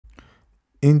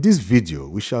In this video,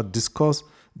 we shall discuss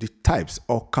the types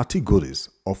or categories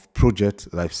of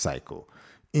project life cycle.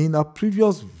 In our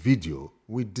previous video,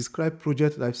 we described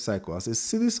project life cycle as a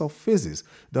series of phases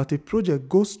that a project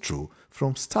goes through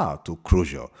from start to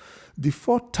closure. The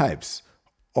four types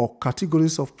or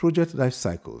categories of project life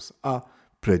cycles are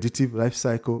predictive life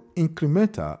cycle,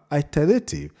 incremental,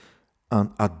 iterative, and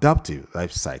adaptive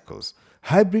life cycles.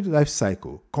 Hybrid life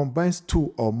cycle combines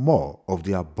two or more of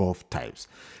the above types.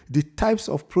 The types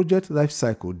of project life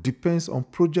cycle depends on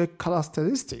project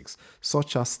characteristics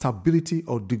such as stability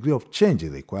or degree of change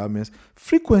in requirements,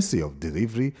 frequency of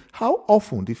delivery, how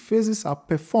often the phases are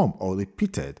performed or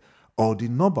repeated, or the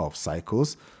number of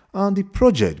cycles, and the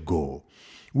project goal.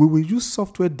 We will use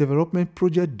software development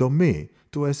project domain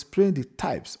to explain the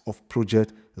types of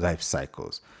project life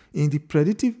cycles. In the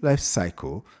predictive life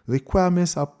cycle,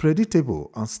 requirements are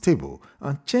predictable and stable,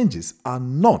 and changes are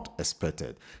not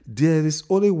expected. There is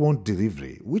only one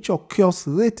delivery, which occurs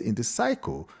late in the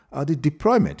cycle at the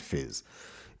deployment phase.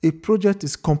 A project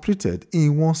is completed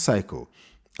in one cycle,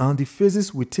 and the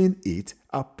phases within it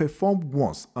are performed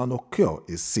once and occur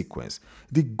in sequence.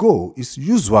 The goal is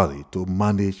usually to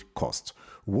manage cost.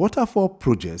 Waterfall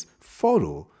projects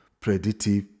follow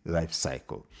predictive life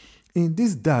cycle. In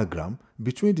this diagram,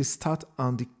 between the start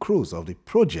and the close of the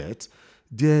project,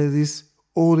 there is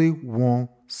only one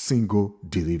single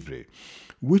delivery,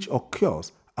 which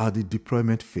occurs at the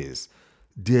deployment phase.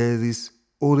 There is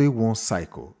only one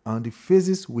cycle, and the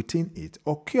phases within it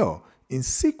occur in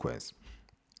sequence.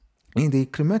 In the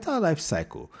incremental life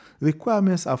cycle,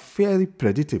 requirements are fairly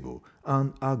predictable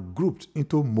and are grouped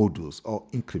into modules or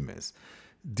increments.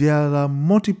 There are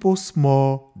multiple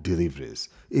small deliveries.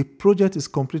 A project is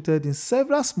completed in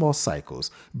several small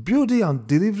cycles, building and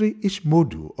delivering each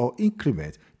module or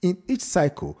increment in each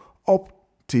cycle up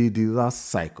to the last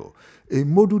cycle. A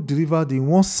module delivered in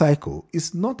one cycle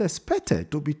is not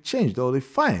expected to be changed or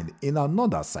refined in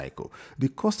another cycle. The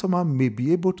customer may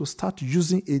be able to start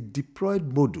using a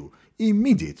deployed module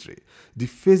immediately. The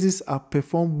phases are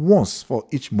performed once for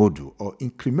each module or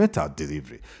incremental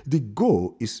delivery. The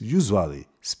goal is usually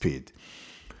speed.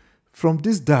 From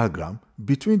this diagram,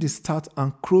 between the start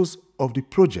and close of the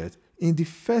project, in the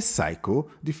first cycle,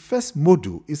 the first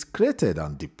module is created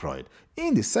and deployed.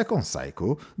 In the second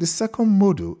cycle, the second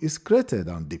module is created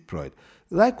and deployed.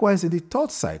 Likewise, in the third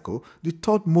cycle, the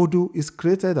third module is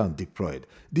created and deployed.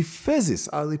 The phases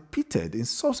are repeated in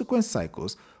subsequent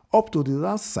cycles up to the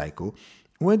last cycle,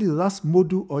 when the last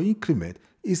module or increment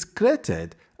is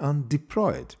created and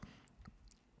deployed.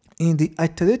 In the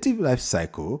iterative life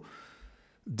cycle,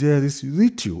 there is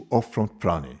little upfront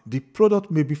planning. The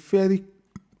product may be fairly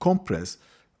compressed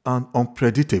and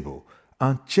unpredictable,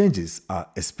 and changes are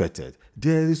expected.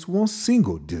 There is one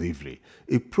single delivery.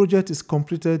 A project is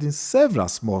completed in several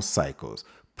small cycles.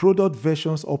 Product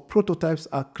versions or prototypes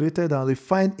are created and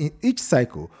refined in each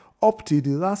cycle up to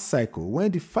the last cycle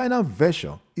when the final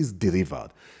version is delivered.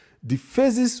 The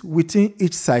phases within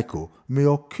each cycle may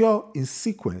occur in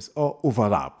sequence or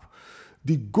overlap.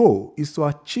 The goal is to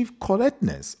achieve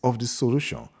correctness of the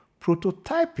solution.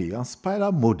 Prototyping and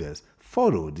spiral models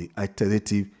follow the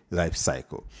iterative life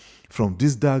cycle. From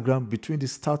this diagram, between the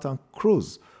start and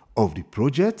close of the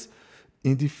project,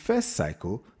 in the first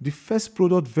cycle, the first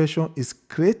product version is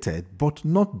created but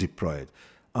not deployed,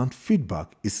 and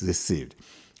feedback is received.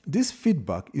 This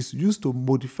feedback is used to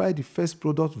modify the first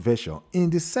product version in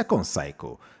the second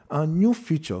cycle, and new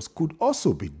features could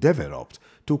also be developed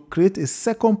to create a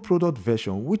second product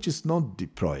version which is not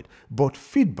deployed, but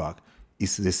feedback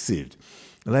is received.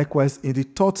 Likewise, in the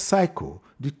third cycle,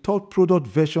 the third product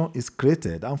version is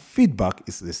created and feedback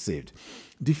is received.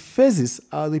 The phases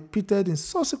are repeated in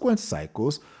subsequent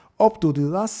cycles up to the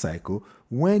last cycle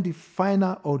when the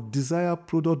final or desired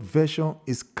product version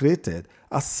is created,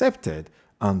 accepted,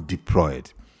 and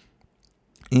deployed.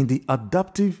 In the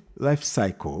adaptive life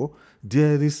cycle,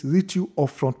 there is little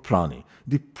upfront planning.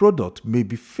 The product may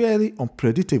be fairly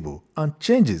unpredictable and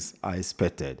changes are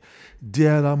expected.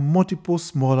 There are multiple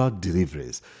smaller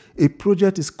deliveries. A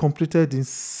project is completed in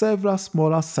several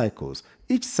smaller cycles.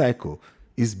 Each cycle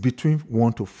is between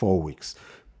 1 to 4 weeks.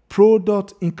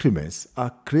 Product increments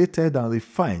are created and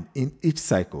refined in each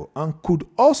cycle and could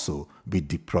also be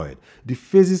deployed. The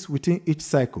phases within each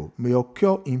cycle may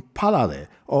occur in parallel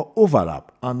or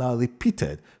overlap and are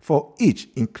repeated for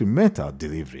each incremental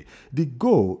delivery. The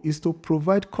goal is to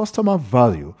provide customer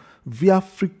value via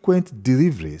frequent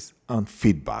deliveries and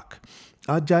feedback.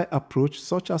 Agile approach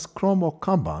such as Scrum or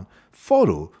Kanban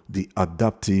follow the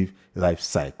adaptive life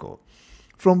cycle.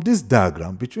 From this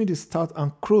diagram, between the start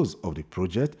and close of the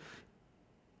project,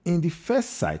 in the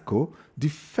first cycle, the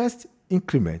first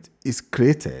increment is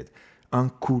created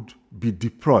and could be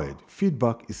deployed,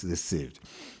 feedback is received.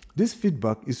 This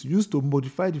feedback is used to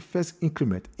modify the first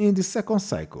increment in the second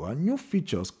cycle, and new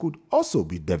features could also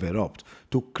be developed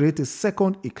to create a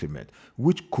second increment,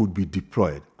 which could be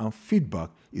deployed, and feedback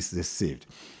is received.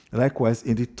 Likewise,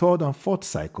 in the third and fourth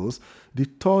cycles, the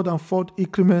third and fourth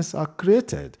increments are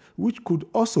created, which could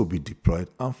also be deployed,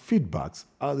 and feedbacks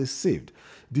are received.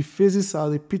 The phases are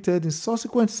repeated in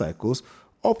subsequent cycles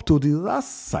up to the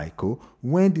last cycle,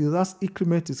 when the last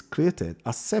increment is created,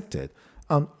 accepted,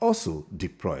 and also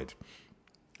deployed.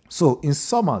 So, in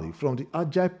summary, from the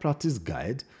Agile Practice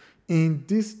Guide, in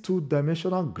this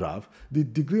two-dimensional graph, the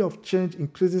degree of change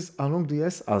increases along the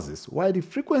x-axis, while the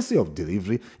frequency of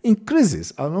delivery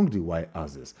increases along the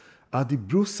y-axis. At the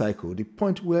blue cycle, the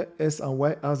point where s and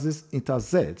y-axis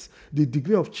intersects, the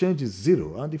degree of change is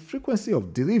 0 and the frequency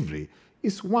of delivery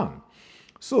is 1.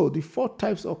 So, the 4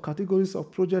 types or categories of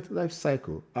project life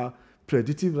cycle are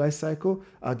predictive life cycle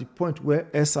at the point where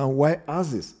s and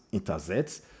y-axis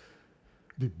intersects,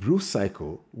 the blue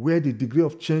cycle where the degree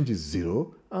of change is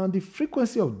 0 and the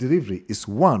frequency of delivery is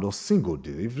 1 or single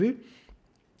delivery.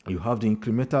 You have the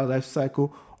incremental life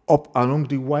cycle up along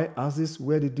the y-axis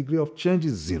where the degree of change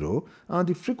is 0 and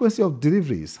the frequency of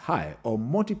delivery is high or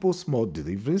multiple small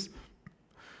deliveries.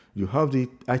 You have the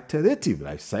iterative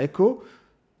life cycle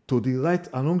to the right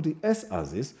along the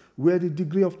x-axis where the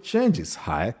degree of change is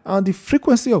high and the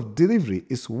frequency of delivery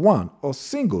is 1 or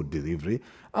single delivery,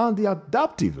 and the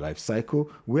adaptive life cycle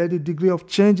where the degree of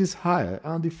change is higher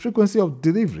and the frequency of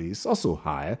delivery is also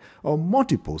higher or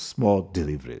multiple small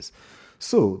deliveries.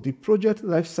 So, the project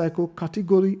life cycle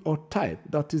category or type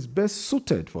that is best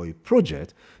suited for a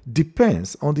project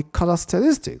depends on the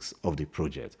characteristics of the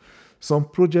project. Some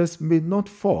projects may not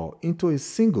fall into a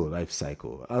single life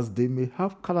cycle, as they may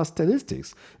have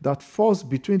characteristics that falls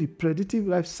between the predictive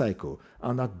life cycle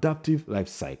and adaptive life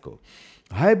cycle.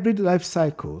 Hybrid life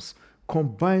cycles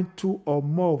combine 2 or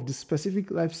more of the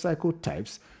specific life cycle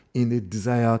types in a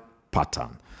desired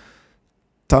pattern.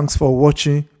 Thanks for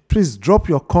watching. Please drop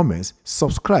your comments,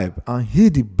 subscribe, and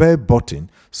hit the bell button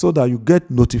so that you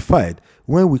get notified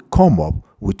when we come up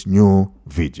with new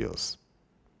videos.